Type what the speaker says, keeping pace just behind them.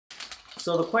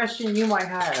So the question you might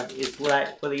have is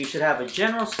whether you should have a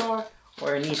general store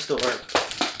or a niche store.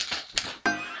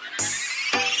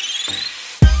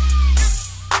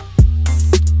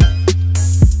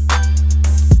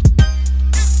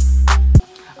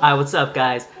 Alright, what's up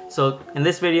guys? So in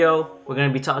this video, we're going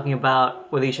to be talking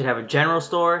about whether you should have a general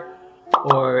store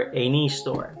or a niche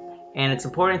store. And it's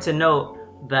important to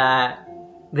note that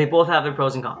they both have their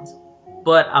pros and cons.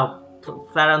 But I'll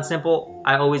flat out and simple,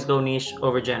 I always go niche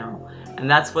over general. And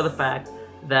that's for the fact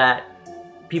that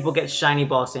people get shiny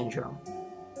ball syndrome.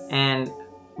 And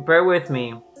bear with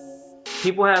me,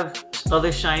 people have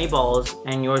other shiny balls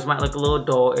and yours might look a little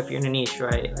dull if you're in a niche,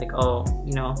 right? Like, oh,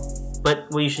 you know. But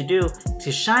what you should do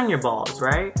is shine your balls,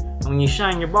 right? And when you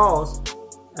shine your balls,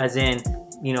 as in,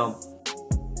 you know,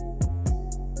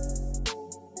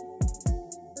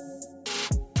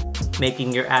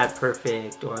 making your ad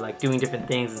perfect or like doing different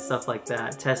things and stuff like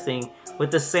that, testing with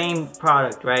the same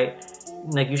product, right?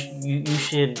 Like you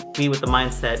should be with the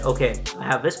mindset, okay, I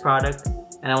have this product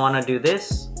and I want to do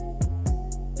this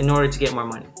in order to get more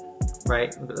money,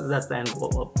 right? That's the end of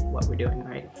what we're doing,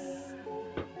 right?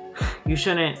 You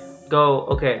shouldn't go,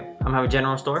 okay, I'm gonna have a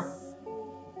general store,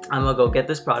 I'm gonna go get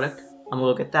this product, I'm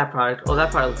gonna go get that product, oh,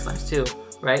 that product looks nice too,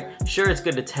 right? Sure, it's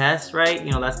good to test, right?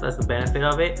 You know, that's the benefit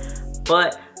of it,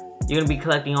 but you're gonna be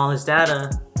collecting all this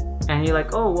data and you're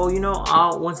like, oh, well, you know,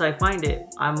 once I find it,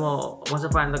 once I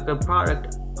find the good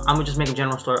product, I'm gonna just make a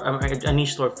general store, a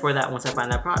niche store for that once I find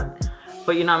that product.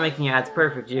 But you're not making your ads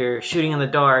perfect. You're shooting in the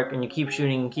dark and you keep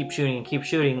shooting and keep shooting and keep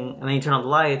shooting, and then you turn on the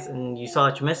lights and you saw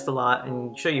that you missed a lot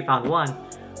and sure you found one,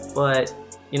 but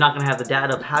you're not gonna have the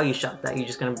data of how you shot that. You're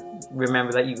just gonna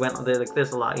remember that you went there like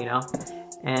this a lot, you know?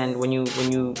 And when you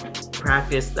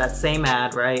practice that same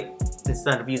ad, right?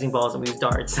 Instead of using balls and we use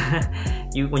darts,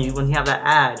 when you have that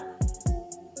ad,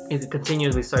 you can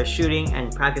continuously start shooting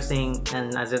and practicing.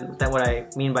 And what I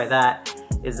mean by that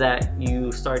is that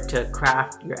you start to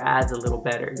craft your ads a little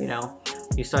better, you know?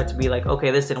 You start to be like,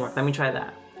 okay, this didn't work, let me try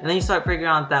that. And then you start figuring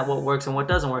out what works and what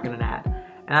doesn't work in an ad.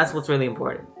 And that's what's really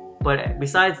important. But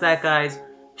besides that, guys,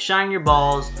 shine your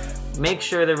balls, make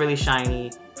sure they're really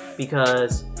shiny,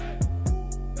 because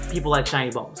people like shiny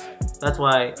balls. That's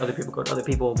why other people go to other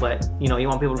people, but you know, you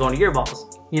want people to go into your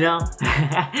balls, you know?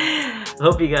 I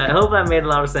hope that made a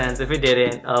lot of sense. If it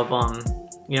didn't,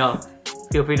 you know,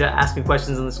 feel free to ask me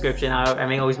questions in the description. I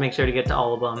may always make sure to get to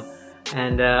all of them.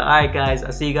 And alright guys,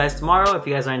 I'll see you guys tomorrow. If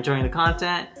you guys are enjoying the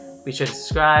content, be sure to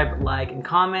subscribe, like, and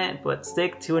comment, but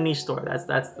stick to a niche store.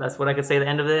 That's what I could say at the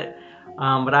end of it. But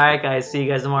alright guys, see you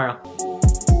guys tomorrow.